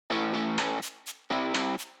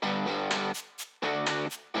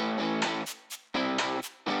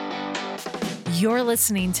You're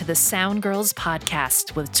listening to the Sound Girls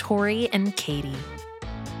podcast with Tori and Katie.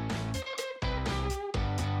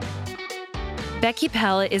 Becky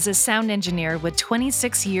Pell is a sound engineer with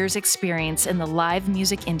 26 years experience in the live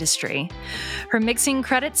music industry. Her mixing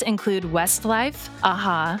credits include Westlife,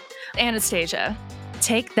 a-ha, Anastasia,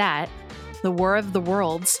 Take That, The War of the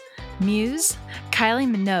Worlds, Muse, Kylie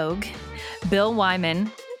Minogue, Bill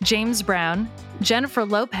Wyman, James Brown, Jennifer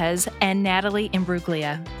Lopez, and Natalie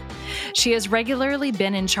Imbruglia. She has regularly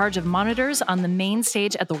been in charge of monitors on the main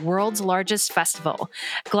stage at the world's largest festival,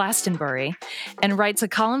 Glastonbury, and writes a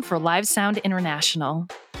column for Live Sound International.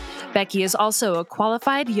 Becky is also a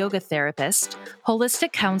qualified yoga therapist,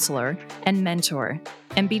 holistic counselor, and mentor.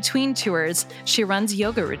 And between tours, she runs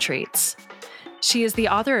yoga retreats. She is the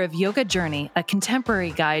author of Yoga Journey, a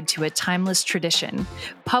contemporary guide to a timeless tradition,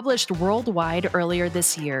 published worldwide earlier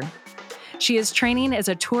this year. She is training as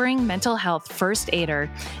a touring mental health first aider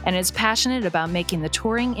and is passionate about making the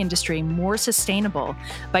touring industry more sustainable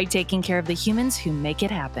by taking care of the humans who make it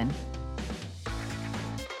happen.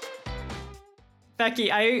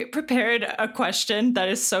 Becky, I prepared a question that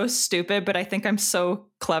is so stupid, but I think I'm so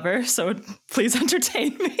clever, so please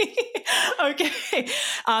entertain me. Okay.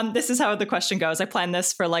 This is how the question goes. I planned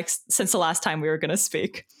this for since the last time we were going to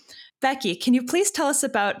speak. Becky, can you please tell us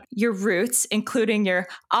about your roots, including your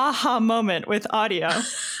aha moment with audio?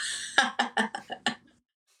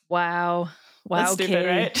 Wow. That's stupid,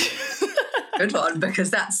 right? Good one,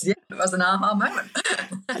 because it was an aha moment.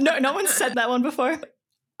 No one said that one before.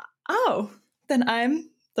 Oh, then I'm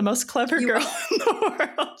the most clever girl in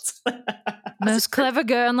the world. Most clever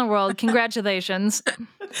girl in the world. Congratulations.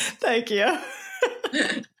 Thank you.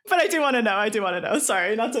 But I do want to know.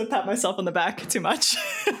 Sorry, not to pat myself on the back too much.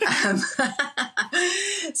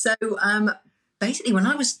 Basically, when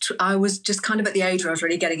I was just kind of at the age where I was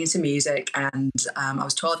really getting into music, and I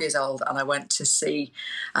was 12 years old, and I went to see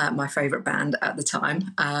my favourite band at the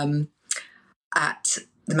time at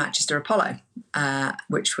the Manchester Apollo,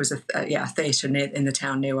 which was a theatre in the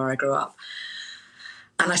town near where I grew up.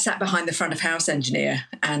 And I sat behind the front of house engineer,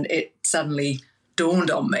 and it suddenly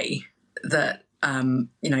dawned on me that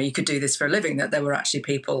you could do this for a living, that there were actually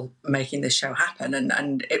people making this show happen,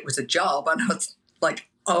 and it was a job. And I was like,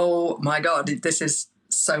 oh my God, this is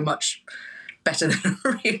so much better than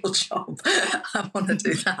a real job. I want to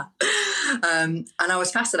do that. And I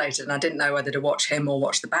was fascinated, and I didn't know whether to watch him or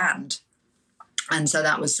watch the band. And so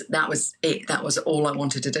that was it. That was all I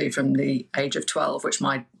wanted to do from the age of 12, which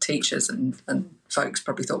my teachers and folks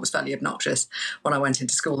probably thought was fairly obnoxious when I went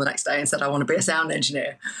into school the next day and said, I want to be a sound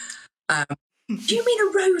engineer. Do you mean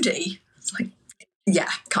a roadie? It's like, yeah,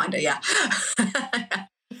 kind of, yeah.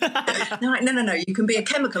 No. You can be a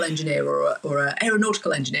chemical engineer or an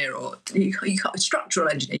aeronautical engineer, or you can't be a structural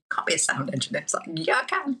engineer. You can't be a sound engineer. It's like, yeah, I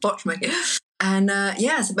can. Watch me. And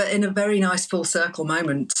but in a very nice full circle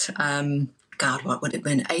moment, what would it have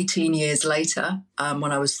been? 18 years later,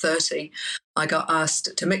 when I was 30, I got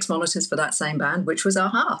asked to mix monitors for that same band, which was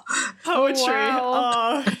a-ha. Poetry. Wow.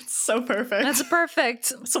 Oh, it's so perfect. That's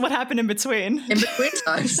perfect. So what happened in between? In between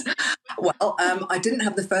times? Well, I didn't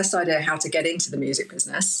have the first idea how to get into the music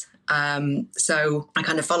business. So I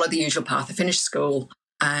kind of followed the usual path. I finished school,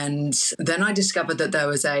 and then I discovered that there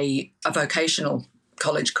was a vocational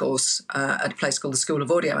college course at a place called the School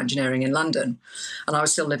of Audio Engineering in London. And I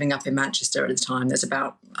was still living up in Manchester at the time. There's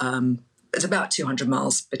about 200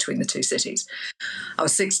 miles between the two cities. I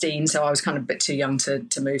was 16, so I was kind of a bit too young to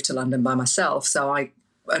move to London by myself. So I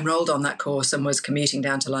enrolled on that course and was commuting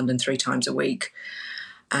down to London 3 times a week,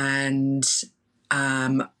 and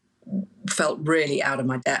felt really out of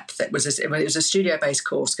my depth. It was a studio-based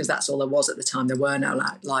course, because that's all there was at the time. There were no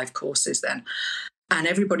live courses then. And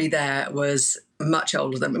everybody there was much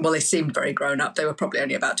older than me. Well, they seemed very grown up. They were probably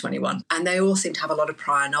only about 21. And they all seemed to have a lot of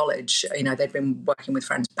prior knowledge. You know, they'd been working with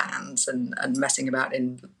friends' bands and messing about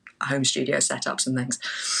in home studio setups and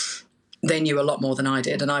things. They knew a lot more than I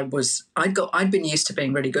did. And I'd been used to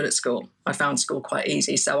being really good at school. I found school quite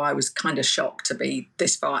easy. So I was kind of shocked to be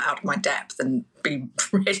this far out of my depth and be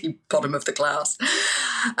really bottom of the class.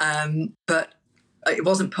 But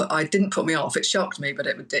it didn't put me off. It shocked me, but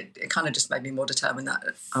it kind of just made me more determined that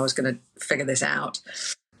I was going to figure this out.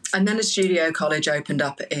 And then a studio college opened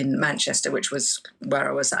up in Manchester, which was where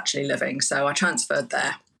I was actually living. So I transferred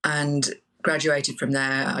there and graduated from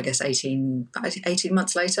there, I guess, 18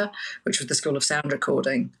 months later, which was the School of Sound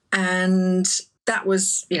Recording. And that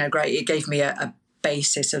was, great. It gave me a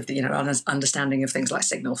basis of the, understanding of things like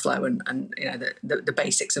signal flow and the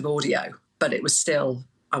basics of audio. But it was still,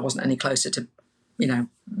 I wasn't any closer to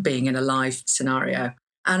being in a live scenario.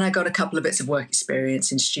 And I got a couple of bits of work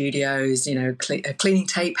experience in studios, cleaning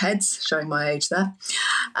tape heads, showing my age there,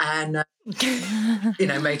 and,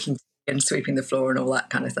 making tea and sweeping the floor and all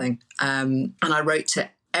that kind of thing. And I wrote to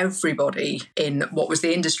everybody in what was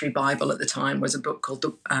the industry Bible at the time, was a book called,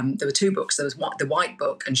 there were two books. There was the White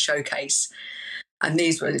Book and Showcase. And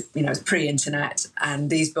these were, pre-internet.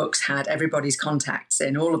 And these books had everybody's contacts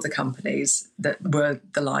in all of the companies that were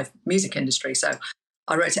the live music industry. So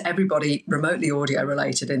I wrote to everybody remotely audio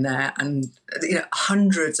related in there, and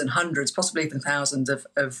hundreds and hundreds, possibly even thousands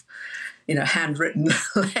of handwritten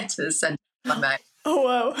letters sent by mail. Oh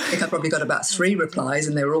wow! I think I probably got about 3 replies,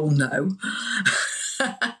 and they were all no.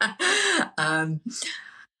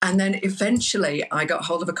 And then eventually I got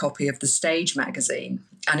hold of a copy of The Stage magazine,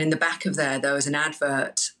 and in the back of there was an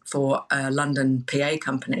advert for a London PA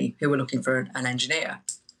company who were looking for an engineer.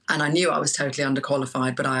 And I knew I was totally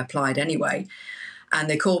underqualified, but I applied anyway. And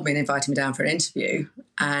they called me and invited me down for an interview.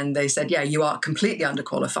 And they said, yeah, you are completely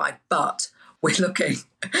underqualified, but we're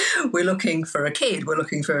looking for a kid. We're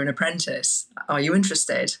looking for an apprentice. Are you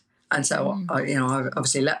interested? And so, I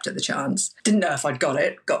obviously leapt at the chance. Didn't know if I'd got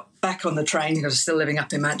it. Got back on the train. I was still living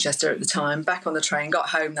up in Manchester at the time. Back on the train,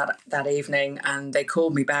 got home that evening, and they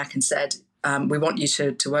called me back and said, we want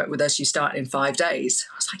you to work with us. You start in 5 days.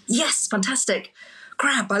 I was like, yes, fantastic.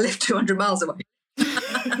 Crap, I live 200 miles away.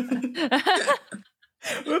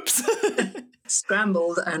 Oops.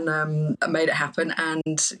 Scrambled and made it happen.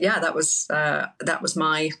 And yeah, that was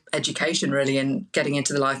my education really in getting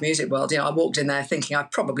into the live music world. I walked in there thinking I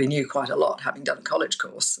probably knew quite a lot, having done a college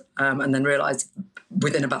course, and then realised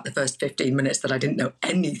within about the first 15 minutes that I didn't know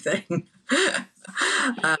anything.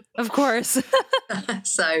 Of course.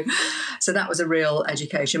 So that was a real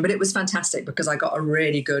education, but it was fantastic because I got a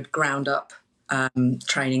really good ground up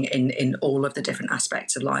training in all of the different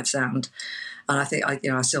aspects of live sound. And I think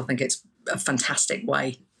I still think it's a fantastic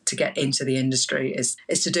way to get into the industry is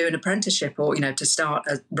to do an apprenticeship, or to start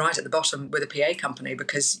right at the bottom with a PA company,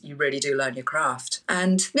 because you really do learn your craft.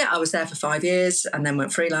 And yeah, I was there for 5 years and then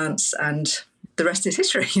went freelance, and the rest is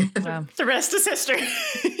history. Wow. The rest is history.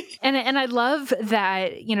 And I love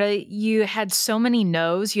that, you had so many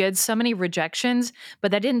no's, you had so many rejections,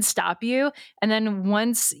 but that didn't stop you. And then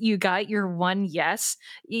once you got your one yes,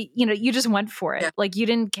 you just went for it. Yeah. Like, you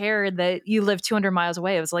didn't care that you lived 200 miles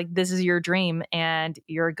away. It was like, this is your dream and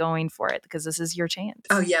you're going for it because this is your chance.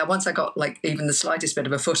 Oh yeah. Once I got like even the slightest bit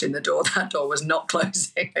of a foot in the door, that door was not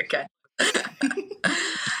closing again.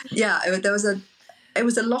 Yeah, it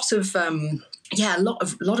was a lot of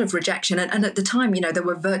a lot of rejection, and at the time, there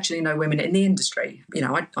were virtually no women in the industry.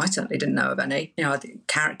 I certainly didn't know of any. I think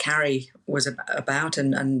Carrie was about,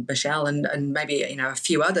 and Michelle, and maybe a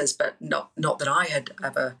few others, but not that I had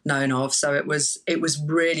ever known of. So it was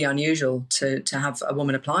really unusual to have a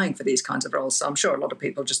woman applying for these kinds of roles. So I'm sure a lot of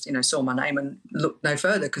people just saw my name and looked no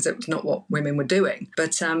further because it was not what women were doing.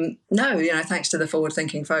 But no, thanks to the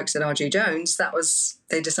forward-thinking folks at RG Jones,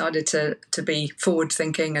 they decided to be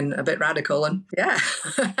forward-thinking and a bit radical, and yeah.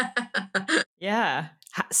 Yeah.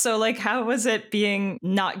 So, like, how was it being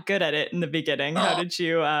not good at it in the beginning? How did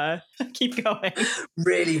you keep going?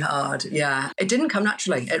 Really hard, yeah. It didn't come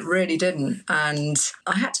naturally. It really didn't. And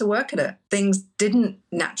I had to work at it. Things didn't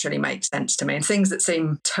naturally make sense to me. And things that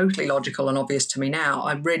seem totally logical and obvious to me now,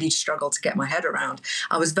 I really struggled to get my head around.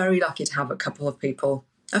 I was very lucky to have a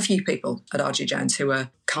few people at RG Jones who were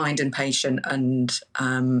kind and patient and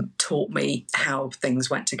taught me how things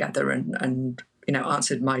went together and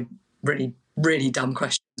answered my really, really dumb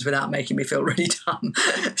questions without making me feel really dumb.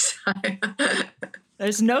 So.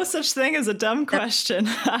 There's no such thing as a dumb question,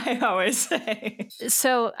 I always say.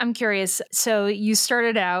 So I'm curious. So you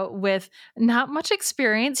started out with not much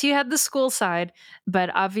experience. You had the school side, but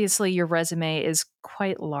obviously your resume is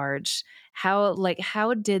quite large. How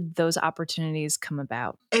did those opportunities come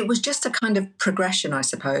about? It was just a kind of progression, I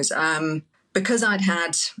suppose. Because I'd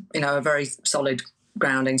had, a very solid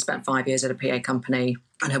grounding, spent 5 years at a PA company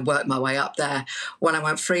and had worked my way up there. When I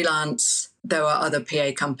went freelance, there were other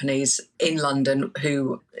PA companies in London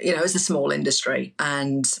who, it was a small industry,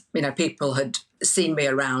 and, people had seen me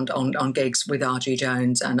around on gigs with RG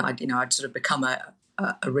Jones, and I'd sort of become a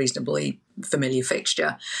reasonably familiar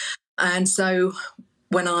fixture. And so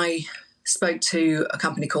when I spoke to a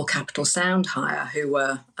company called Capital Sound Hire, who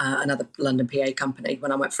were another London PA company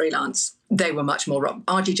when I went freelance, they were much more rock.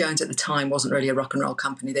 RG Jones at the time wasn't really a rock and roll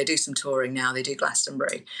company. They do some touring now. They do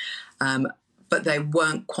Glastonbury. But they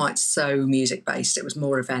weren't quite so music-based. It was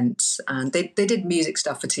more events. And they did music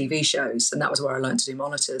stuff for TV shows, and that was where I learned to do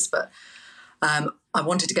monitors. But I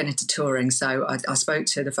wanted to get into touring, so I spoke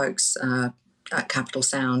to the folks at Capital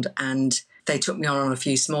Sound, and they took me on a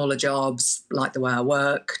few smaller jobs, liked the way I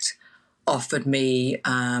worked, offered me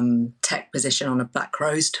tech position on a Black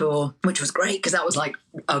Crowes tour, which was great because that was like,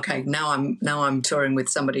 okay, now I'm touring with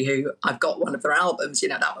somebody who I've got one of their albums.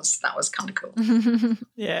 That was kind of cool.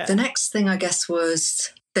 Yeah. The next thing I guess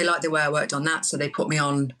was they liked the way I worked on that, so they put me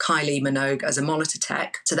on Kylie Minogue as a monitor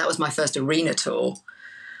tech. So that was my first arena tour.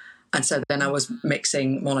 And so then I was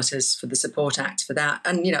mixing monitors for the support act for that.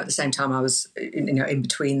 And, at the same time I was, in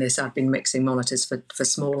between this, I'd been mixing monitors for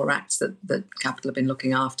smaller acts that Capitol had been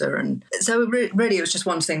looking after. And so really it was just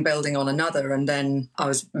one thing building on another. And then I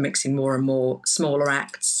was mixing more and more smaller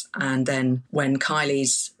acts. And then when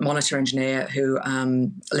Kylie's monitor engineer, who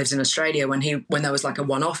lives in Australia, when there was like a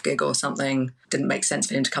one-off gig or something, didn't make sense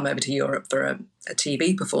for him to come over to Europe for a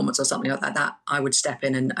TV performance or something like that, I would step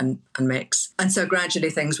in and mix. And so gradually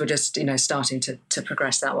things were just, starting to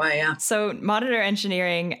progress that way, yeah. So monitor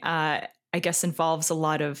engineering, I guess, involves a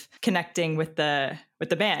lot of connecting with the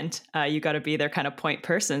band. You got to be their kind of point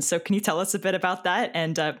person. So can you tell us a bit about that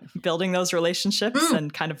and building those relationships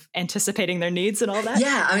and kind of anticipating their needs and all that?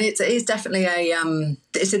 Yeah, I mean, it is definitely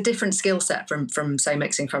it's a different skill set from say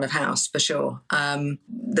mixing front of house for sure.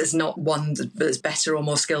 There's not one that's better or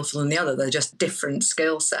more skillful than the other. They're just different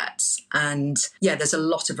skill sets. And yeah, there's a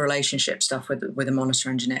lot of relationship stuff with a monitor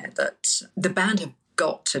engineer that the band have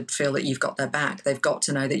got to feel that you've got their back. They've got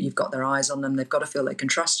to know that you've got their eyes on them. They've got to feel they can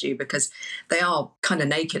trust you because they are kind of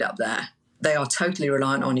naked up there. They are totally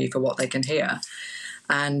reliant on you for what they can hear.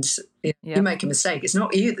 And you make a mistake, it's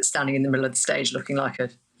not you that's standing in the middle of the stage looking like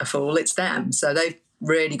a fool, it's them. So they've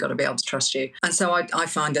really got to be able to trust you. And so I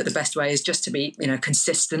find that the best way is just to be,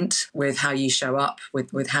 consistent with how you show up,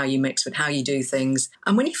 with how you mix, with how you do things.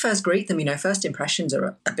 And when you first greet them, first impressions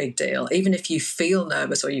are a big deal. Even if you feel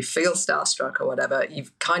nervous or you feel starstruck or whatever,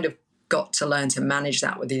 you've kind of got to learn to manage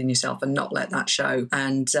that within yourself and not let that show,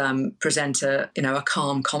 and present a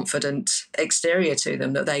calm, confident exterior to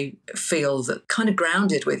them that they feel that kind of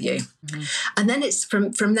grounded with you. Mm-hmm. And then it's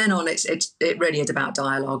from then on, it really is about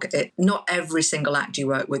dialogue. Not every single act you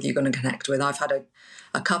work with you're going to connect with. I've had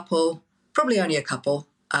a couple, probably only a couple,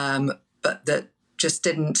 but that just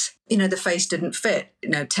didn't, the face didn't fit.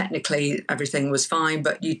 Technically everything was fine,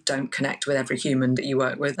 but you don't connect with every human that you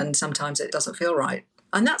work with, and sometimes it doesn't feel right.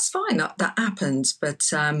 And that's fine, that happens.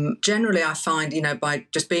 But generally I find, by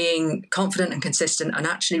just being confident and consistent and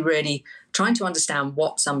actually really trying to understand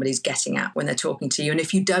what somebody's getting at when they're talking to you. And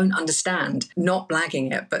if you don't understand, not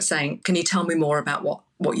blagging it, but saying, can you tell me more about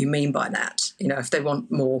what you mean by that? If they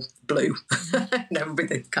want more blue, would be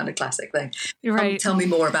the kind of classic thing. You're right. Tell me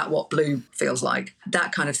more about what blue feels like,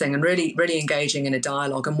 that kind of thing. And really, really engaging in a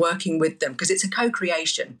dialogue and working with them because it's a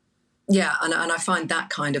co-creation. Yeah, and I find that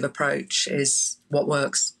kind of approach is what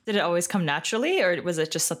works. Did it always come naturally, or was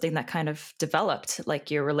it just something that kind of developed,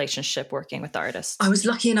 like your relationship working with artists? I was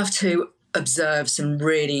lucky enough to observe some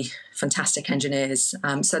really fantastic engineers.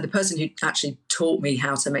 So the person who actually taught me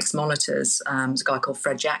how to mix monitors was a guy called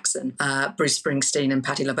Fred Jackson, Bruce Springsteen and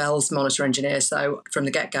Patti LaBelle's monitor engineer. So from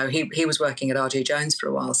the get-go, he was working at RG Jones for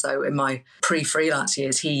a while. So in my pre-freelance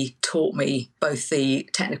years, he taught me both the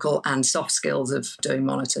technical and soft skills of doing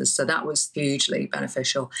monitors. So that was hugely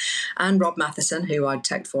beneficial. And Rob Matheson, who I'd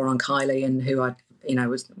teched for on Kylie and who I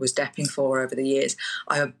was depping for over the years,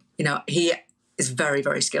 he is very,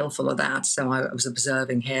 very skillful at that. So I was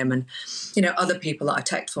observing him and, other people that I've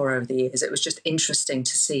teched for over the years. It was just interesting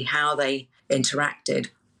to see how they interacted,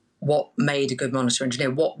 what made a good monitor engineer,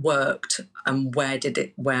 what worked and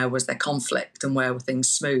where was there conflict and where were things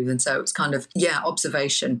smooth. And so it's kind of,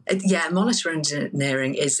 observation. Monitor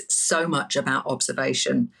engineering is so much about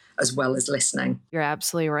observation as well as listening. You're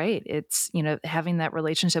absolutely right. It's, having that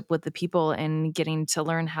relationship with the people and getting to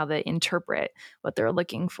learn how to interpret what they're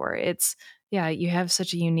looking for. You have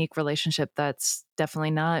such a unique relationship that's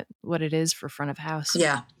definitely not what it is for front of house.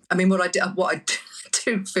 Yeah. I mean, what I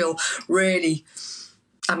do feel really,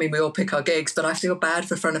 we all pick our gigs, but I feel bad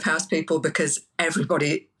for front of house people because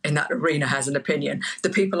everybody in that arena has an opinion. The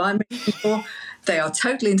people I'm mixing for, they are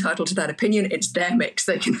totally entitled to that opinion. It's their mix.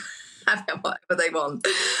 They can have whatever they want.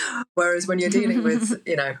 Whereas when you're dealing with,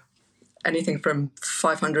 anything from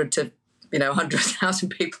 500 to 100,000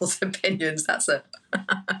 people's opinions, that's a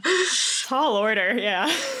tall order. Yeah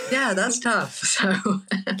that's tough. So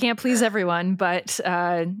can't please everyone, but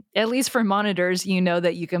at least for monitors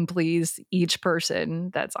that you can please each person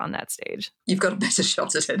that's on that stage. You've got a better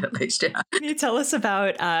shot at it, at least. Yeah. Can you tell us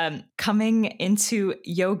about coming into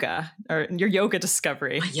yoga or your yoga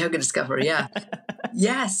discovery? My yoga discovery, yeah.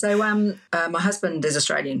 Yeah. So my husband is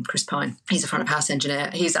Australian, Chris Pine. He's a front of house engineer.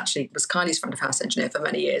 He's actually was Kylie's front of house engineer for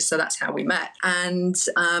many years. So that's how we met. And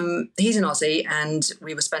he's an Aussie, and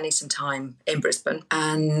we were spending some time in Brisbane.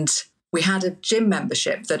 And we had a gym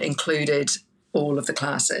membership that included all of the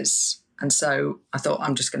classes. And so I thought,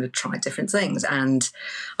 I'm just going to try different things. And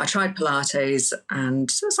I tried Pilates,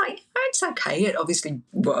 and so it's like, it's okay. It obviously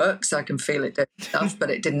works. I can feel it doing stuff,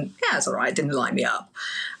 but it didn't, it's all right. It didn't light me up.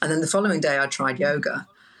 And then the following day I tried yoga,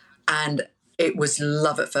 and it was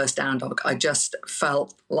love at first down dog. I just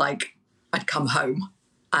felt like I'd come home.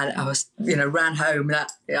 And I was, ran home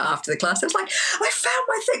after the class. I was like, I found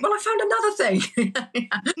my thing. Well, I found another thing.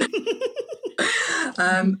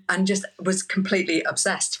 And just was completely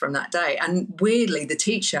obsessed from that day. And weirdly, the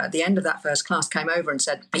teacher at the end of that first class came over and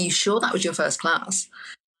said, are you sure that was your first class? I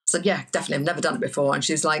said, yeah, definitely. I've never done it before. And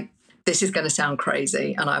she's like, this is going to sound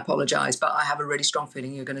crazy, and I apologise, but I have a really strong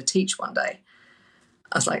feeling you're going to teach one day.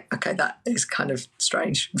 I was like, okay, that is kind of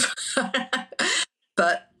strange.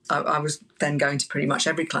 But I was then going to pretty much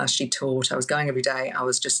every class she taught. I was going every day. I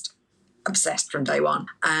was just obsessed from day one,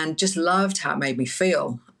 and just loved how it made me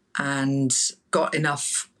feel, and got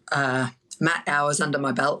enough mat hours under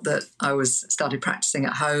my belt that I started practicing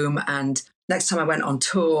at home. And next time I went on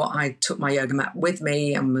tour, I took my yoga mat with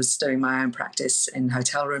me and was doing my own practice in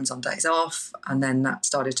hotel rooms on days off. And then that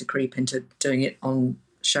started to creep into doing it on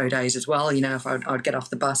show days as well. If I'd get off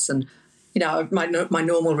the bus and my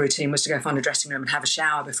normal routine was to go find a dressing room and have a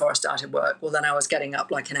shower before I started work. Well, then I was getting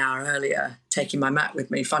up like an hour earlier, taking my mat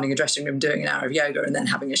with me, finding a dressing room, doing an hour of yoga, and then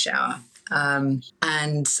having a shower. Over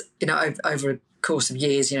a course of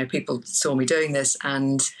years, people saw me doing this.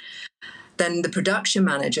 And then the production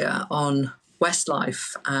manager on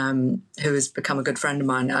Westlife, who has become a good friend of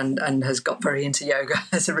mine and has got very into yoga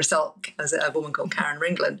as a result, as a woman called Karen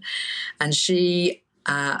Ringland. And she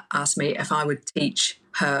asked me if I would teach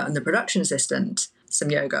her and the production assistant some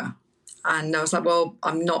yoga. And I was like, well,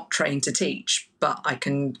 I'm not trained to teach, but I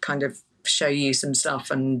can kind of show you some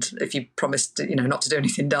stuff. And if you promise to, not to do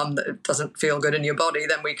anything dumb that doesn't feel good in your body,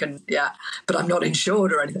 then we can, but I'm not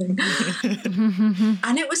insured or anything.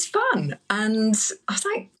 And it was fun. And I was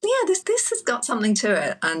like, this has got something to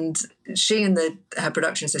it. And she and her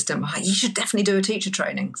production assistant were like, you should definitely do a teacher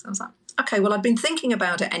training. So I was like, okay, well, I'd been thinking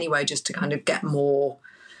about it anyway, just to kind of get more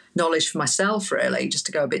knowledge for myself, really, just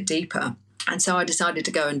to go a bit deeper. And so I decided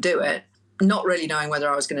to go and do it, not really knowing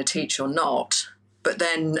whether I was going to teach or not. But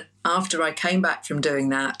then after I came back from doing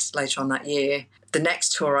that later on that year, the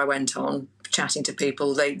next tour I went on, chatting to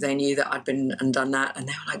people, they knew that I'd been and done that. And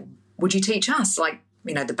they were like, would you teach us? Like,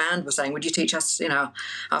 the band was saying, would you teach us,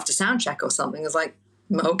 after sound check or something? I was like,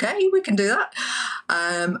 okay, we can do that.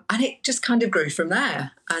 And it just kind of grew from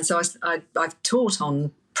there. And so I've taught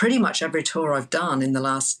on pretty much every tour I've done in the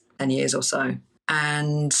last 10 years or so.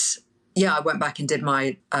 And I went back and did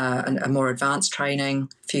my a more advanced training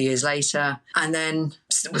a few years later, and then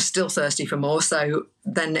was still thirsty for more. So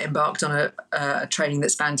then embarked on a training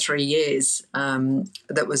that spanned 3 years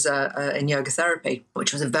that was in yoga therapy,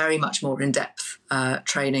 which was a very much more in-depth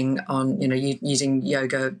training on, using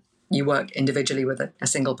yoga. You work individually with a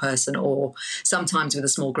single person, or sometimes with a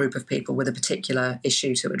small group of people with a particular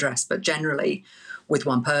issue to address, but generally with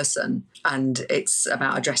one person. And it's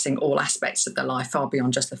about addressing all aspects of their life, far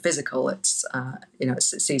beyond just the physical. It's, it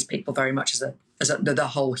sees people very much as the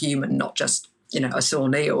whole human, not just, a sore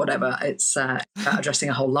knee or whatever. It's about addressing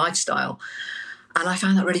a whole lifestyle. And I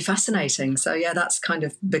found that really fascinating. So, that's kind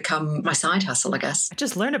of become my side hustle, I guess. I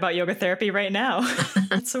just learned about yoga therapy right now.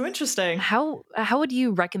 It's so interesting. How would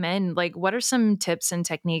you recommend, what are some tips and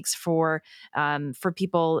techniques for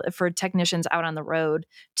people, for technicians out on the road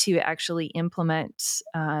to actually implement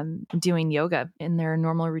doing yoga in their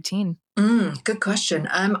normal routine? Good question.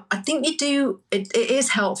 I think it is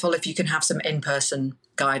helpful if you can have some in-person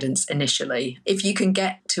guidance initially. If you can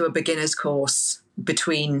get to a beginner's course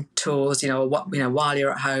between tours, while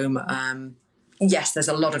you're at home. Yes, there's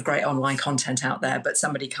a lot of great online content out there, but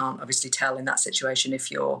somebody can't obviously tell in that situation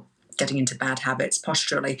if you're getting into bad habits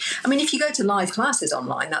posturally. I mean, if you go to live classes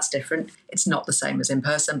online, that's different. It's not the same as in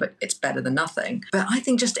person, but it's better than nothing. But I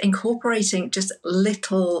think just incorporating just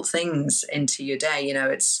little things into your day,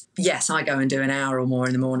 it's, yes, I go and do an hour or more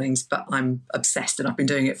in the mornings, but I'm obsessed and I've been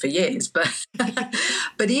doing it for years. But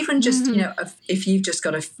but even just, if you've just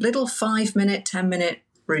got a little 5-minute, 10-minute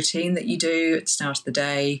routine that you do at the start of the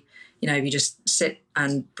day, if you just sit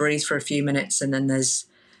and breathe for a few minutes, and then there's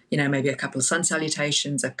maybe a couple of sun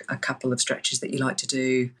salutations, a couple of stretches that you like to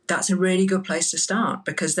do, that's a really good place to start,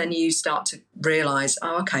 because then you start to realize,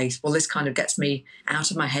 oh, okay, well, this kind of gets me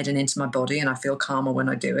out of my head and into my body, and I feel calmer when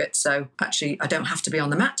I do it. So actually, I don't have to be on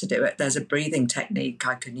the mat to do it. There's a breathing technique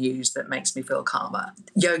I can use that makes me feel calmer.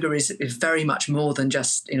 Yoga is very much more than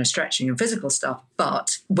just, stretching and physical stuff.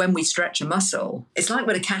 But when we stretch a muscle, it's like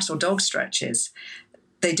when a cat or dog stretches.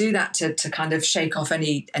 They do that to kind of shake off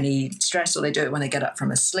any stress, or they do it when they get up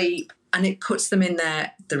from a sleep, and it puts them in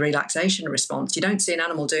the relaxation response. You don't see an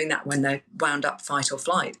animal doing that when they're wound up fight or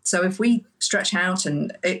flight. So if we stretch out,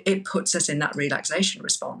 and it puts us in that relaxation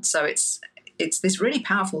response. So it's this really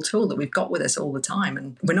powerful tool that we've got with us all the time,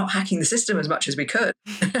 and we're not hacking the system as much as we could.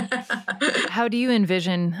 How do you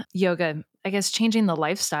envision yoga, I guess, changing the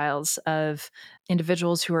lifestyles of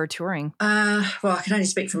individuals who are touring? Well, I can only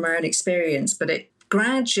speak from my own experience, but it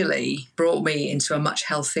gradually brought me into a much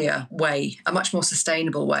healthier way, a much more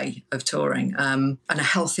sustainable way of touring, and a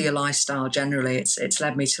healthier lifestyle generally. It's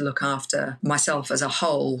led me to look after myself as a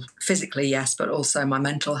whole, physically, yes, but also my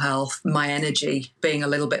mental health, my energy, being a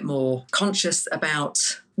little bit more conscious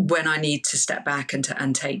about when I need to step back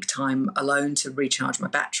and take time alone to recharge my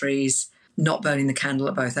batteries, not burning the candle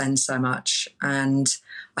at both ends so much. And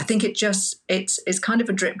I think it's kind of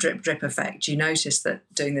a drip, drip, drip effect. You notice that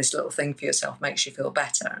doing this little thing for yourself makes you feel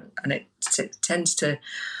better. And it tends to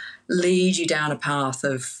lead you down a path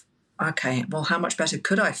of, okay, well, how much better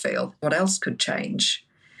could I feel? What else could change?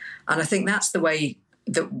 And I think that's the way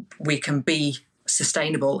that we can be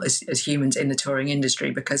sustainable as humans in the touring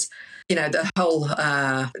industry, because, the whole,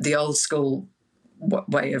 the old school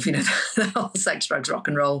way of, the whole sex, drugs, rock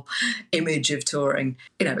and roll image of touring.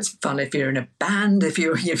 It's fun if you're in a band, if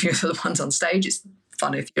you're the ones on stage. It's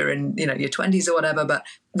fun if you're in, your 20s or whatever. But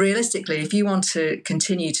realistically, if you want to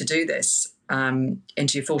continue to do this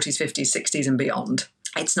into your 40s, 50s, 60s and beyond,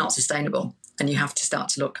 it's not sustainable. And you have to start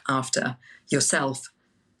to look after yourself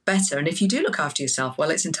better. And if you do look after yourself,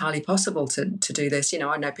 well, it's entirely possible to do this.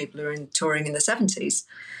 I know people who are touring in the 70s.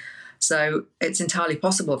 So it's entirely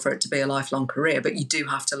possible for it to be a lifelong career, but you do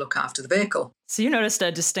have to look after the vehicle. So you noticed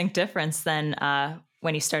a distinct difference then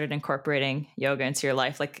when you started incorporating yoga into your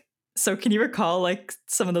life. So can you recall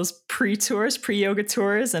some of those pre-yoga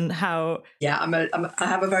tours, and how? Yeah, I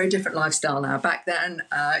have a very different lifestyle now. Back then,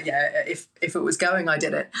 if it was going, I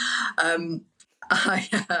did it.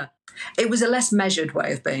 It was a less measured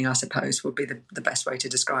way of being, I suppose, would be the best way to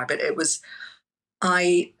describe it.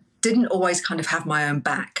 I didn't always kind of have my own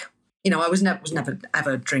back. I was never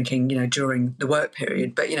ever drinking, during the work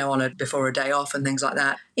period, but, before a day off and things like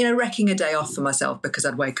that, wrecking a day off for myself because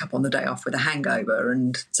I'd wake up on the day off with a hangover.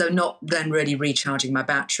 And so not then really recharging my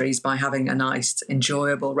batteries by having a nice,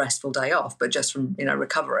 enjoyable, restful day off, but just from,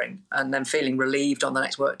 recovering and then feeling relieved on the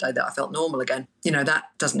next work day that I felt normal again. That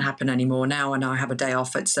doesn't happen anymore now. And I have a day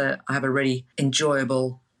off. I have a really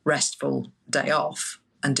enjoyable, restful day off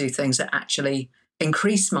and do things that actually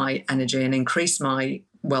increase my energy and increase my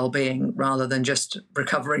well-being rather than just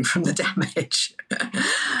recovering from the damage.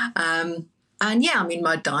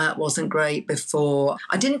 My diet wasn't great before.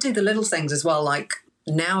 I didn't do the little things as well. Like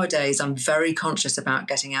nowadays, I'm very conscious about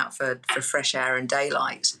getting out for fresh air and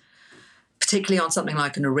daylight, particularly on something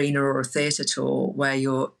like an arena or a theatre tour where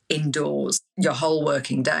you're indoors your whole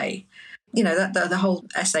working day. That the whole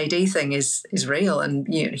SAD thing is real, and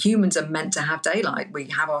humans are meant to have daylight. We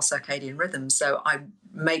have our circadian rhythms. So I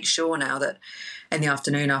make sure now that in the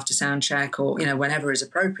afternoon after sound check or whenever is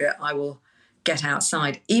appropriate, I will get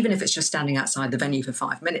outside, even if it's just standing outside the venue for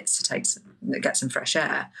 5 minutes to get some fresh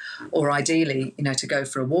air, or ideally to go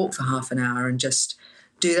for a walk for half an hour and just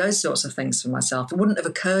do those sorts of things for myself. It wouldn't have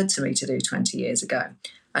occurred to me to do 20 years ago,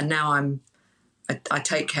 and now I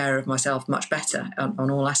take care of myself much better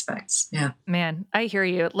on all aspects. Yeah. Man, I hear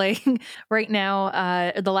you. Right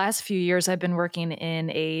now, the last few years I've been working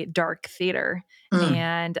in a dark theater,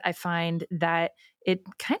 and I find that it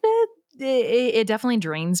definitely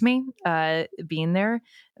drains me being there.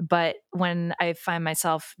 But when I find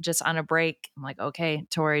myself just on a break, I'm like, okay,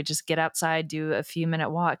 Tori, just get outside, do a few minute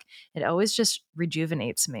walk. It always just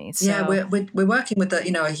rejuvenates me. So, yeah, we're working with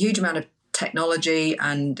a huge amount of technology,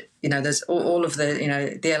 and there's all of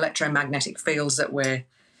the the electromagnetic fields that we're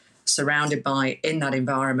surrounded by in that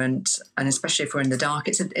environment, and especially if we're in the dark,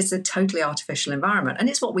 it's a totally artificial environment, and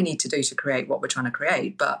it's what we need to do to create what we're trying to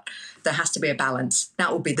create, but there has to be a balance.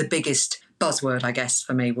 That would be the biggest buzzword, I guess,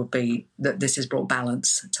 for me, would be that this has brought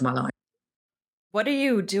balance to my life. What are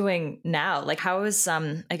you doing now? How has,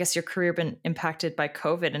 I guess, your career been impacted by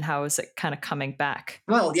COVID, and how is it kind of coming back?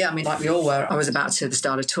 Well, yeah, like we all were. I was about to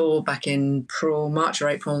start a tour back in March or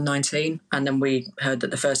April 19, and then we heard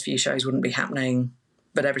that the first few shows wouldn't be happening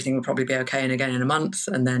but everything would probably be okay and again in a month.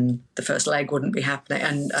 And then the first leg wouldn't be happening.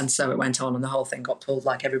 And so it went on and the whole thing got pulled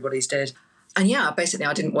like everybody's did. And yeah, basically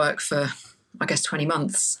I didn't work for, I guess, 20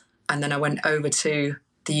 months. And then I went over to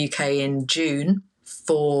the UK in June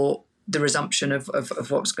for the resumption of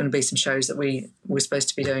what was going to be some shows that we were supposed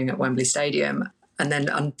to be doing at Wembley Stadium. And then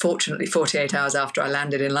unfortunately, 48 hours after I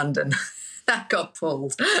landed in London, that got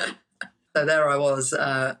pulled. So there I was,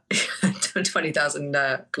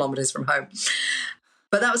 20,000 kilometres from home.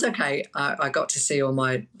 But that was okay. I got to see all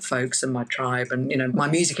my folks and my tribe. And, you know, my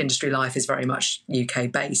music industry life is very much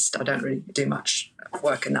UK based. I don't really do much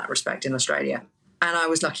work in that respect in Australia. And I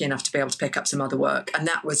was lucky enough to be able to pick up some other work. And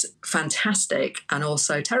that was fantastic and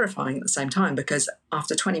also terrifying at the same time, because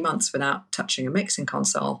after 20 months without touching a mixing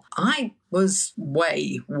console, I was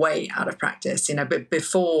way, way out of practice. You know, but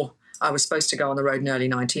before I was supposed to go on the road in early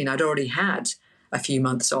 19, I'd already had a few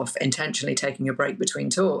months off, intentionally taking a break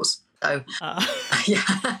between tours. So,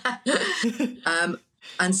 yeah.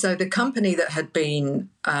 And so the company that had been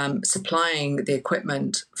supplying the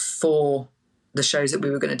equipment for the shows that we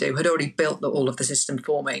were going to do had already built all of the system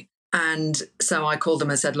for me. And so I called them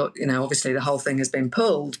and said, look, you know, obviously the whole thing has been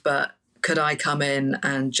pulled, but could I come in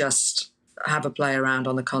and just have a play around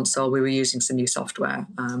on the console? We were using some new software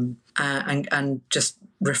and just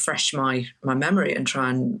refresh my memory and try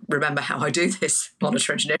and remember how I do this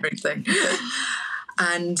monitor engineering thing.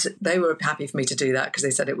 And they were happy for me to do that because they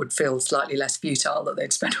said it would feel slightly less futile that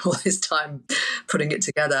they'd spent all this time putting it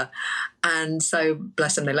together. And so,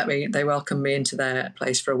 bless them, they welcomed me into their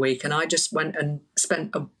place for a week. And I just went and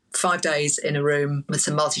spent 5 days in a room with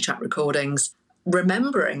some multi-track recordings,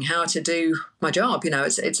 remembering how to do my job. You know,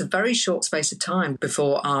 it's a very short space of time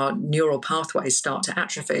before our neural pathways start to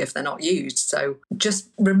atrophy if they're not used. So just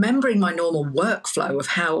remembering my normal workflow of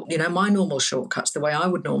how, you know, my normal shortcuts, the way I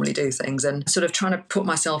would normally do things, and sort of trying to put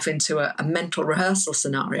myself into a mental rehearsal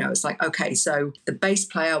scenario. It's like, okay, so the bass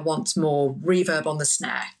player wants more reverb on the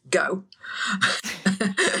snare. Go.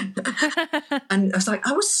 And I was like,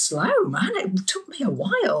 I was slow, man. It took me a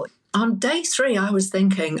while. On day 3, I was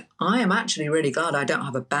thinking, I am actually really glad I don't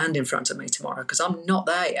have a band in front of me tomorrow because I'm not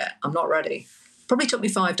there yet. I'm not ready. Probably took me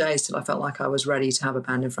 5 days till I felt like I was ready to have a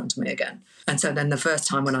band in front of me again. And so then the first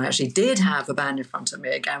time when I actually did have a band in front of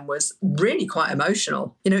me again was really quite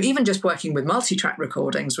emotional. You know, even just working with multi-track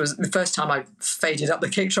recordings was the first time I faded up the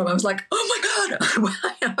kick drum. I was like, oh my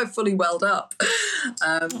God, I fully welled up.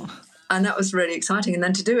 And that was really exciting. And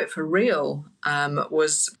then to do it for real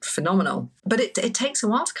was phenomenal. But it takes a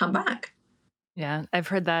while to come back. Yeah, I've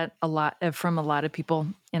heard that a lot from a lot of people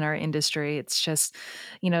in our industry. It's just,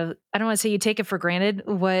 you know, I don't want to say you take it for granted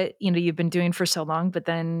what, you know, you've been doing for so long, but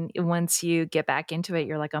then once you get back into it,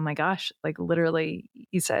 you're like, oh my gosh, like literally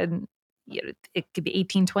you said, you know, it could be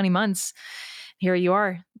 18, 20 months. Here you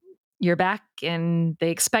are, you're back and they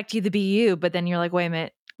expect you to be you, but then you're like, wait a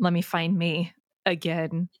minute, let me find me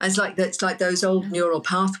again. It's like those old neural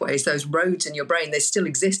pathways, those roads in your brain, they still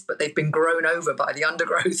exist, but they've been grown over by the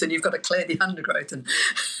undergrowth, and you've got to clear the undergrowth and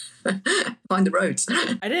find the roads.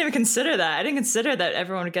 I didn't even consider that. I didn't consider that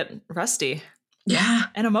everyone would get rusty. Yeah.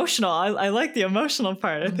 And emotional. I like the emotional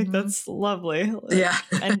part. I think that's lovely. Yeah.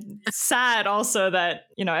 And sad also that,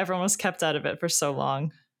 you know, everyone was kept out of it for so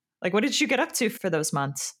long. Like, what did you get up to for those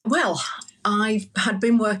months? Well, I had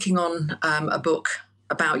been working on a book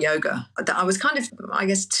about yoga. I was kind of, I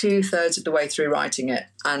guess, 2/3 of the way through writing it.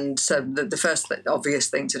 And so the first obvious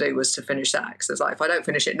thing to do was to finish that. Because it's like, if I don't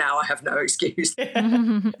finish it now, I have no excuse.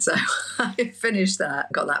 So I finished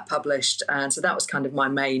that, got that published. And so that was kind of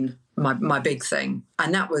my big thing.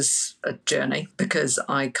 And that was a journey because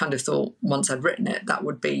I kind of thought once I'd written it, that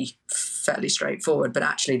would be fairly straightforward. But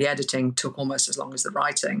actually the editing took almost as long as the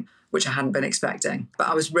writing, which I hadn't been expecting. But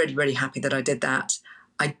I was really, really happy that I did that.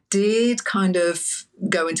 I did kind of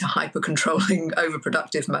go into hyper-controlling,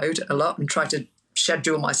 overproductive mode a lot and try to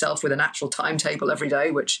schedule myself with an actual timetable every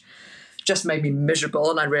day, which just made me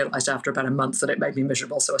miserable. And I realised after about a month that it made me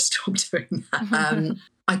miserable, so I stopped doing that.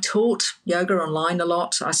 I taught yoga online a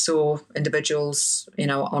lot. I saw individuals, you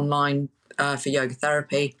know, online for yoga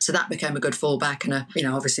therapy. So that became a good fallback and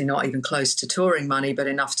obviously not even close to touring money, but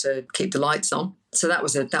enough to keep the lights on. So that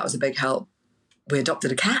was a big help. We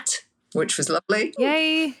adopted a cat, which was lovely.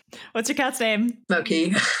 Yay. What's your cat's name?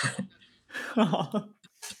 Smokey.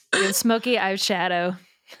 Smokey, I have Shadow.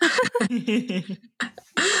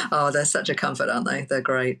 Oh, they're such a comfort, aren't they? They're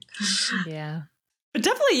great. Yeah. But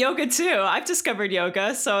definitely yoga too. I've discovered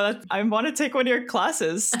yoga, so I want to take one of your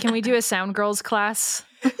classes. Can we do a Sound Girls class?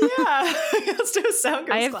 Yeah, let's do a Sound Girls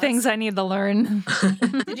class. I have things I need to learn.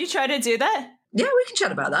 Did you try to do that? Yeah, we can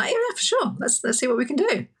chat about that. Yeah, for sure. Let's see what we can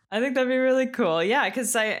do. I think that'd be really cool. Yeah,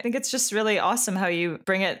 because I think it's just really awesome how you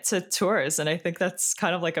bring it to tours. And I think that's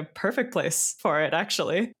kind of like a perfect place for it,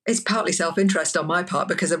 actually. It's partly self-interest on my part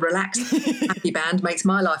because a relaxed, happy band makes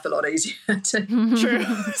my life a lot easier. True.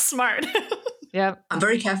 Smart. Yeah. I'm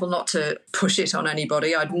very careful not to push it on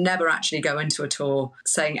anybody. I'd never actually go into a tour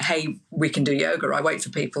saying, hey, we can do yoga. I wait for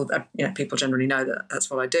people that, people generally know that that's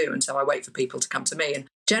what I do. And so I wait for people to come to me and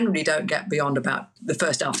generally don't get beyond about the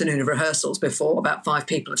first afternoon of rehearsals before about 5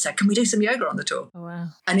 people have said, can we do some yoga on the tour? Oh, wow.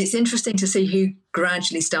 And it's interesting to see who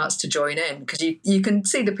gradually starts to join in because you can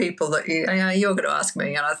see the people that you're going to ask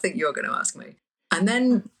me and I think you're going to ask me. And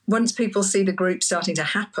then once people see the group starting to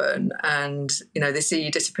happen and, they see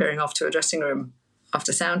you disappearing off to a dressing room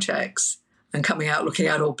after sound checks and coming out looking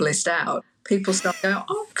out all blissed out, people start going,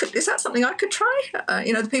 oh, is that something I could try?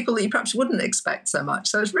 The people that you perhaps wouldn't expect so much.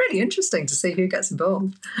 So it's really interesting to see who gets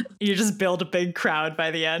involved. You just build a big crowd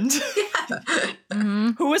by the end. Yeah. Mm-hmm.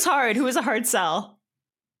 Who was hard? Who was a hard sell?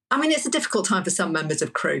 I mean, it's a difficult time for some members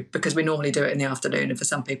of crew because we normally do it in the afternoon, and for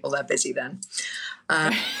some people, they're busy then.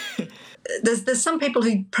 There's some people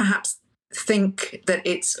who perhaps think that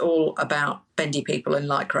it's all about bendy people in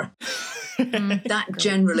Lycra. That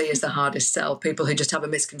generally is the hardest sell. People who just have a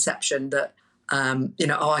misconception that,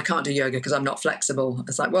 I can't do yoga because I'm not flexible.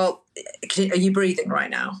 It's like, well, are you breathing right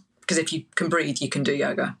now? Because if you can breathe, you can do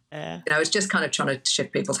yoga. It's just kind of trying to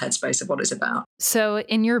shift people's headspace of what it's about. So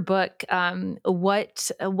in your book,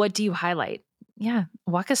 what do you highlight? Yeah,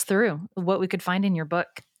 walk us through what we could find in your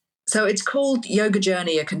book. So it's called Yoga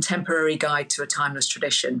Journey, A Contemporary Guide to a Timeless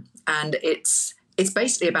Tradition. And it's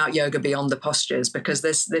basically about yoga beyond the postures because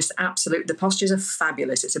the postures are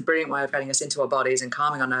fabulous. It's a brilliant way of getting us into our bodies and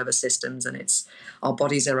calming our nervous systems. And our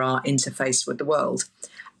bodies are our interface with the world.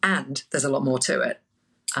 And there's a lot more to it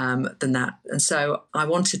than that. And so I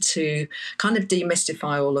wanted to kind of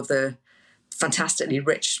demystify all of the fantastically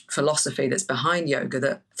rich philosophy that's behind yoga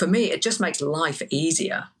that for me, it just makes life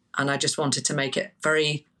easier. And I just wanted to make it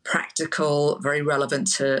very practical, very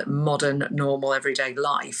relevant to modern, normal, everyday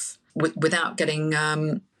life without getting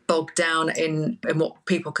bogged down in what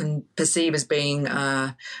people can perceive as being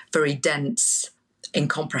very dense,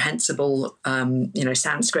 incomprehensible,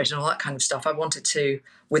 Sanskrit and all that kind of stuff. I wanted to,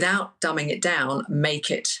 without dumbing it down, make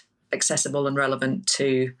it accessible and relevant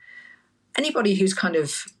to anybody who's kind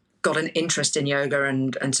of got an interest in yoga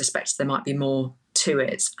and suspects there might be more to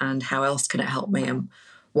it and how else can it help me and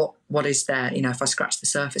what is there, if I scratch the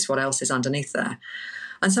surface, what else is underneath there?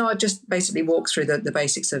 And so I just basically walk through the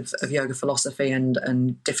basics of yoga philosophy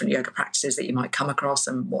and different yoga practices that you might come across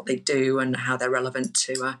and what they do and how they're relevant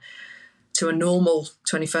to a normal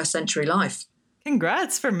 21st century life.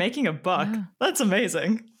 Congrats for making a book. Yeah. That's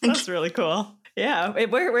amazing. That's really cool. Yeah.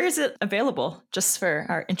 Where is it available just for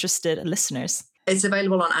our interested listeners? It's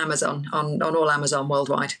available on Amazon, on all Amazon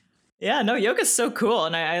worldwide. Yeah, no, yoga's so cool.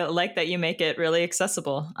 And I like that you make it really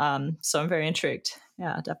accessible. So I'm very intrigued.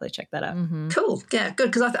 Yeah, I'll definitely check that out. Mm-hmm. Cool. Yeah,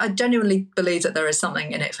 good. Because I genuinely believe that there is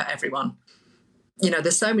something in it for everyone.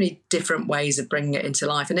 There's so many different ways of bringing it into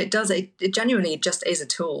life. And it genuinely just is a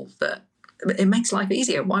tool that it makes life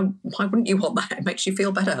easier. Why wouldn't you want that? It makes you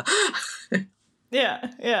feel better.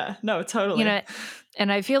 Yeah. No, totally.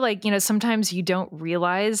 And I feel like, sometimes you don't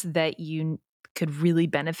realize that you could really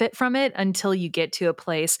benefit from it until you get to a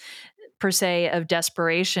place per se of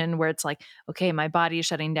desperation where it's like, okay, my body is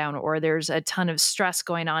shutting down or there's a ton of stress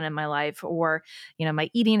going on in my life or, my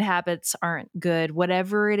eating habits aren't good,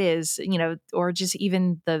 whatever it is, or just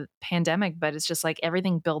even the pandemic, but it's just like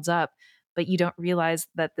everything builds up, but you don't realize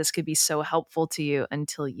that this could be so helpful to you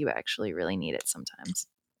until you actually really need it sometimes.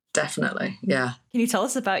 Definitely. Yeah. Can you tell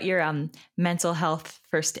us about your mental health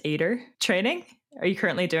first aider training? Are you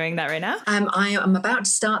currently doing that right now? I am about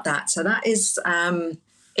to start that. So that is,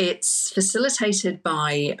 it's facilitated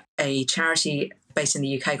by a charity based in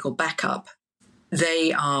the UK called Backup.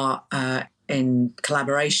 They are in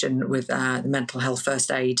collaboration with the Mental Health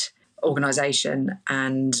First Aid organisation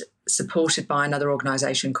and supported by another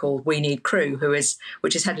organisation called We Need Crew,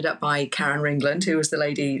 which is headed up by Karen Ringland, who was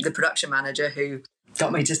the production manager who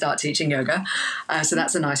got me to start teaching yoga. So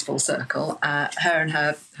that's a nice full circle. Her and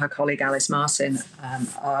her colleague Alice Martin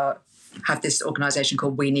have this organisation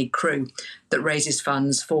called We Need Crew that raises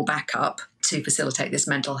funds for Backup to facilitate this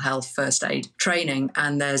mental health first aid training.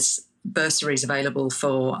 And there's bursaries available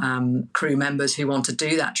for crew members who want to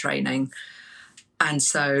do that training. And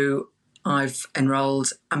so I've enrolled.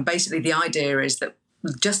 And basically the idea is that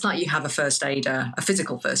just like you have a first aider, a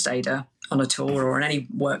physical first aider on a tour or in any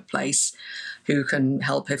workplace who can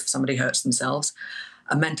help if somebody hurts themselves,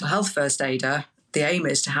 a mental health first aider, the aim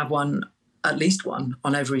is to have at least one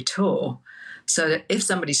on every tour, so that if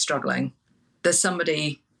somebody's struggling, there's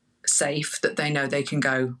somebody safe, that they know they can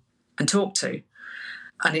go and talk to.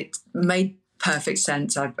 And it made perfect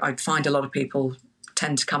sense. I find a lot of people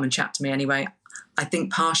tend to come and chat to me anyway. I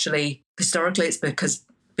think partially, historically, it's because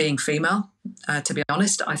being female, to be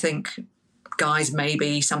honest. I think guys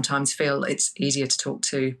maybe sometimes feel it's easier to talk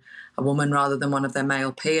to a woman rather than one of their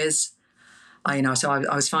male peers. So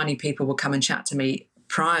I was finding people would come and chat to me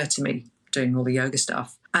prior to me doing all the yoga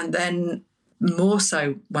stuff. And then more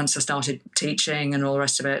so once I started teaching and all the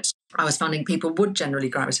rest of it, I was finding people would generally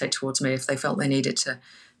gravitate towards me if they felt they needed to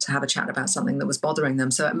have a chat about something that was bothering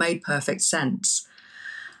them. So it made perfect sense.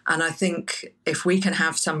 And I think if we can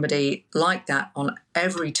have somebody like that on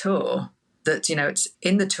every tour, that, it's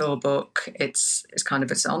in the tour book, it's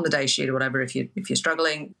on the day sheet or whatever. If you're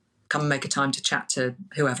struggling, come and make a time to chat to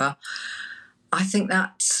whoever. I think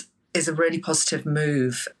that is a really positive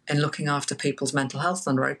move in looking after people's mental health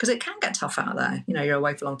on the road, because it can get tough out there. You're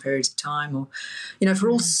away for long periods of time, or, for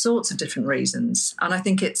all sorts of different reasons. And I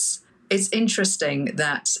think it's interesting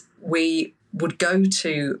that we would go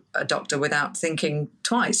to a doctor without thinking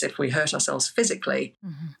twice if we hurt ourselves physically,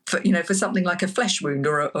 for something like a flesh wound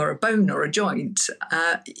or a bone or a joint,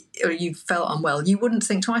 or you felt unwell, you wouldn't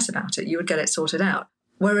think twice about it. You would get it sorted out.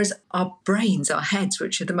 Whereas our brains, our heads,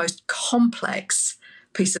 which are the most complex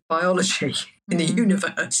piece of biology in the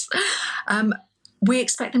universe, we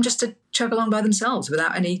expect them just to chug along by themselves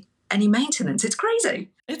without any maintenance. It's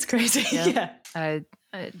crazy. It's crazy. Yeah.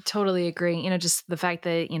 I totally agree. Just the fact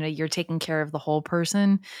that, you're taking care of the whole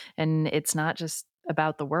person, and it's not just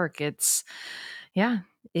about the work. It's,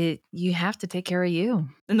 you have to take care of you.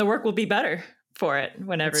 And the work will be better for it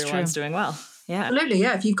when everyone's doing well. Yeah. Absolutely,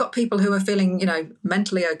 yeah. If you've got people who are feeling,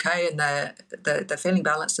 mentally okay, and they're feeling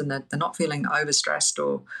balanced, and they're not feeling overstressed,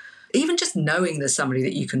 or even just knowing there's somebody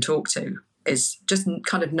that you can talk to, is just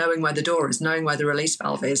kind of knowing where the door is, knowing where the release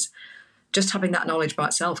valve is. Just having that knowledge by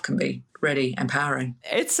itself can be really empowering.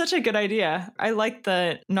 It's such a good idea. I like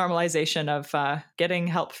the normalization of getting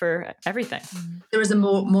help for everything. There is a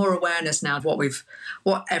more awareness now of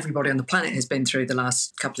what everybody on the planet has been through the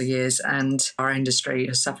last couple of years, and our industry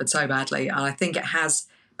has suffered so badly. And I think it has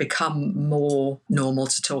become more normal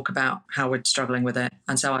to talk about how we're struggling with it.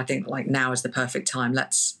 And so I think now is the perfect time.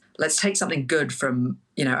 Let's take something good from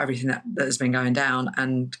everything that has been going down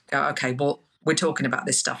and go, okay, well, we're talking about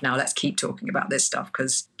this stuff now. Let's keep talking about this stuff,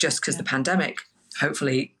 because the pandemic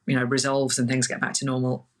hopefully, resolves and things get back to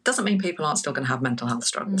normal, doesn't mean people aren't still going to have mental health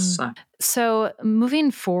struggles. So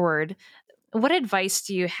moving forward, what advice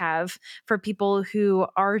do you have for people who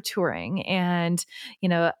are touring and,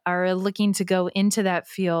 are looking to go into that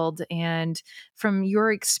field? And from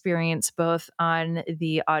your experience, both on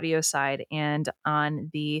the audio side and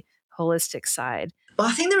on the holistic side? Well,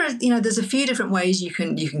 I think there's a few different ways you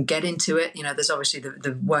can get into it. There's obviously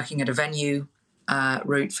the working at a venue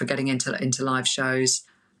route for getting into live shows.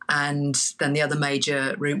 And then the other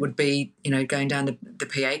major route would be, going down the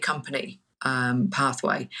PA company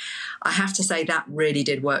pathway. I have to say that really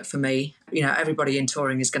did work for me. Everybody in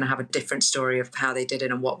touring is going to have a different story of how they did it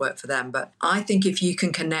and what worked for them. But I think if you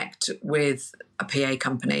can connect with a PA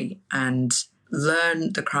company and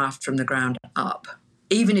learn the craft from the ground up,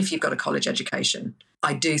 even if you've got a college education,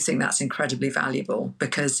 I do think that's incredibly valuable,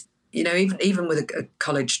 because, even with a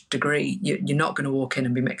college degree, you're not going to walk in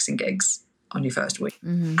and be mixing gigs on your first week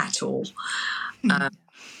at all.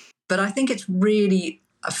 But I think it's really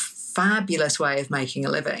a fabulous way of making a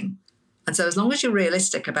living. And so as long as you're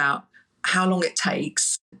realistic about how long it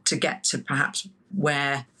takes to get to perhaps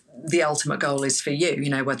where the ultimate goal is for you,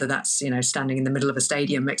 whether that's, standing in the middle of a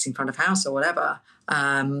stadium mixing front of house or whatever,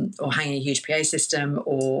 or hanging a huge PA system,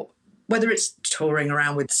 or whether it's touring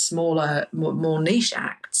around with smaller, more niche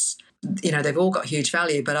acts, they've all got huge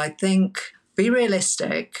value. But I think be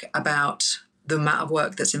realistic about the amount of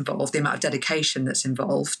work that's involved, the amount of dedication that's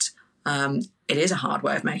involved. It is a hard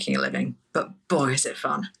way of making a living, but boy, is it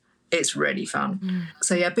fun. It's really fun.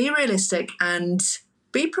 So yeah, be realistic and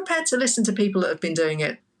be prepared to listen to people that have been doing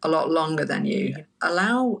it a lot longer than you.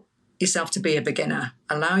 Allow yourself to be a beginner.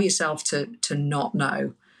 Allow yourself to not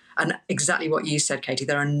know. And exactly what you said, Katie,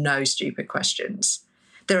 there are no stupid questions.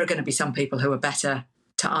 There are going to be some people who are better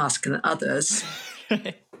to ask than others.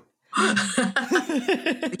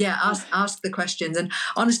 Yeah, ask the questions. And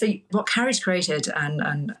honestly, what Carrie's created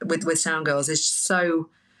and with Soundgirls is so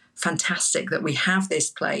fantastic, that we have this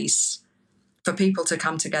place for people to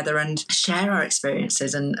come together and share our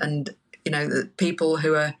experiences, and the people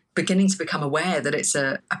who are beginning to become aware that it's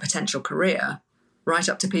a potential career, right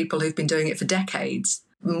up to people who've been doing it for decades.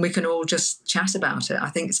 And we can all just chat about it. I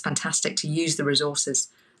think it's fantastic to use the resources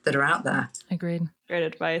that are out there. Agreed. Great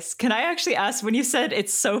advice. Can I actually ask, when you said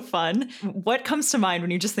it's so fun, what comes to mind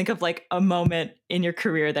when you just think of like a moment in your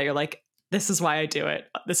career that you're like, this is why I do it.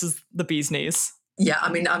 This is the bee's knees. Yeah,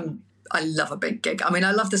 I mean, I love a big gig. I mean,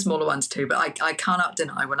 I love the smaller ones too, but I cannot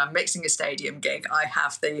deny when I'm mixing a stadium gig, I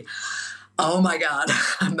have the, oh my God,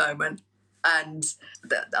 moment. And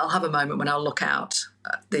I'll have a moment when I'll look out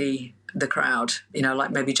at the crowd, you know,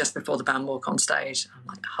 like maybe just before the band walk on stage. I'm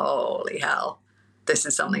like, holy hell, this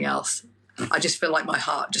is something else. I just feel like my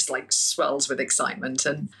heart just like swells with excitement.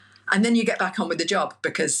 And then you get back on with the job,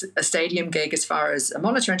 because a stadium gig, as far as a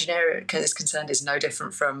monitor engineer is concerned, is no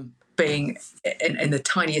different from being in the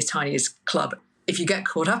tiniest club. If you get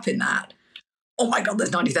caught up in that, oh my God,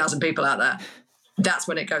 there's 90,000 people out there. That's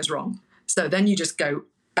when it goes wrong. So then you just go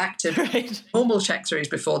back to normal check-throughs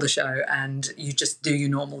before the show and you just do your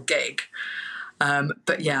normal gig.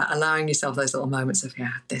 But yeah, allowing yourself those little moments of,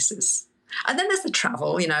 yeah, this is... And then there's the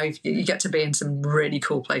travel, you know, you get to be in some really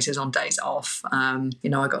cool places on days off. You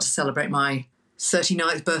know, I got to celebrate my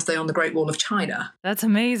 39th birthday on the Great Wall of China. That's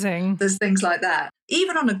amazing. There's things like that.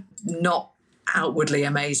 Even on a not outwardly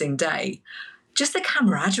amazing day, just the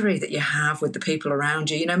camaraderie that you have with the people around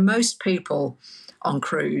you. You know, most people on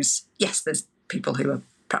cruise, yes, there's people who are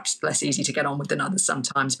perhaps less easy to get on with than others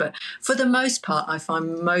sometimes, but for the most part, I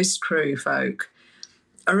find most crew folk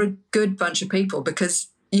are a good bunch of people, because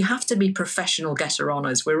you have to be professional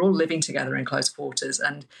getter-oners. We're all living together in close quarters,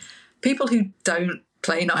 and people who don't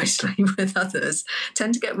play nicely with others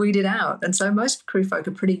tend to get weeded out. And so most crew folk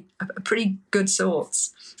are pretty good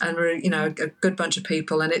sorts, and we're, you know, a good bunch of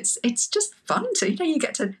people. And it's just fun to, you know, you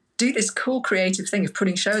get to do this cool creative thing of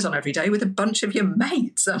putting shows on every day with a bunch of your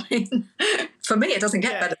mates. I mean, for me, it doesn't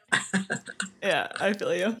get better. Yeah, I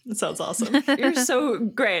feel you. It sounds awesome. You're so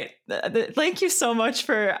great. Thank you so much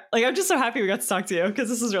for, like, I'm just so happy we got to talk to you, because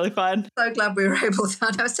this is really fun. So glad we were able to.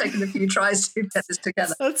 I know it's taken a few tries to get this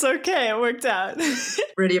together. That's okay. It worked out.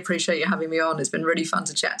 Really appreciate you having me on. It's been really fun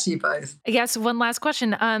to chat to you both. Yes. One last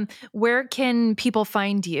question. Where can people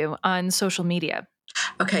find you on social media?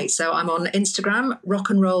 Okay, so I'm on Instagram,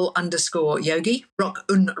 rockandroll_yogi, rock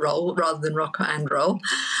and roll rather than rock and roll.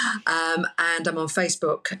 And I'm on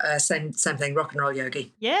Facebook, same thing, rock and roll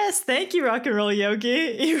yogi. Yes, thank you, rock and roll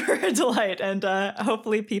yogi. You were a delight, and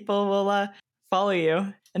hopefully people will follow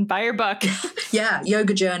you and buy your book. Yeah,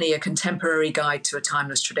 Yoga Journey, a contemporary guide to a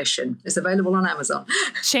timeless tradition, is available on Amazon.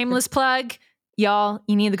 Shameless plug. Y'all,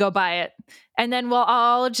 you need to go buy it. And then we'll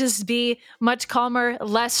all just be much calmer,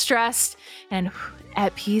 less stressed, and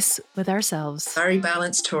at peace with ourselves. Very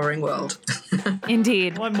balanced touring world.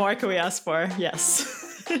 Indeed. What more can we ask for? Yes.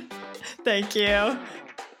 Thank you.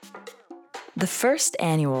 The first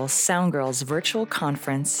annual Soundgirls virtual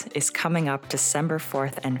conference is coming up December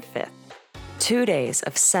 4th and 5th. 2 days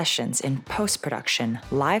of sessions in post-production,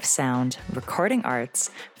 live sound, recording arts,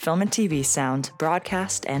 film and TV sound,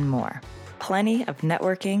 broadcast, and more. Plenty of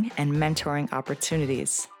networking and mentoring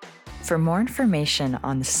opportunities. For more information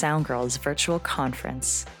on the Soundgirls virtual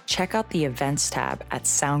conference, check out the events tab at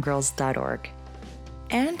soundgirls.org.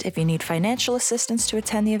 And if you need financial assistance to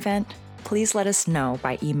attend the event, please let us know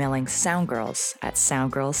by emailing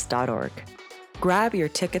soundgirls@soundgirls.org. Grab your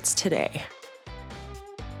tickets today.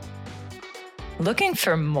 Looking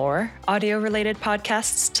for more audio-related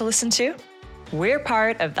podcasts to listen to? We're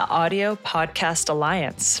part of the Audio Podcast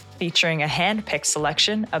Alliance, featuring a hand-picked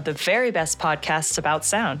selection of the very best podcasts about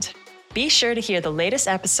sound. Be sure to hear the latest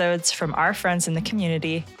episodes from our friends in the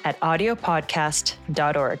community at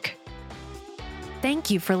audiopodcast.org. Thank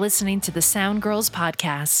you for listening to the Sound Girls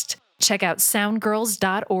podcast. Check out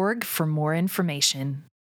soundgirls.org for more information.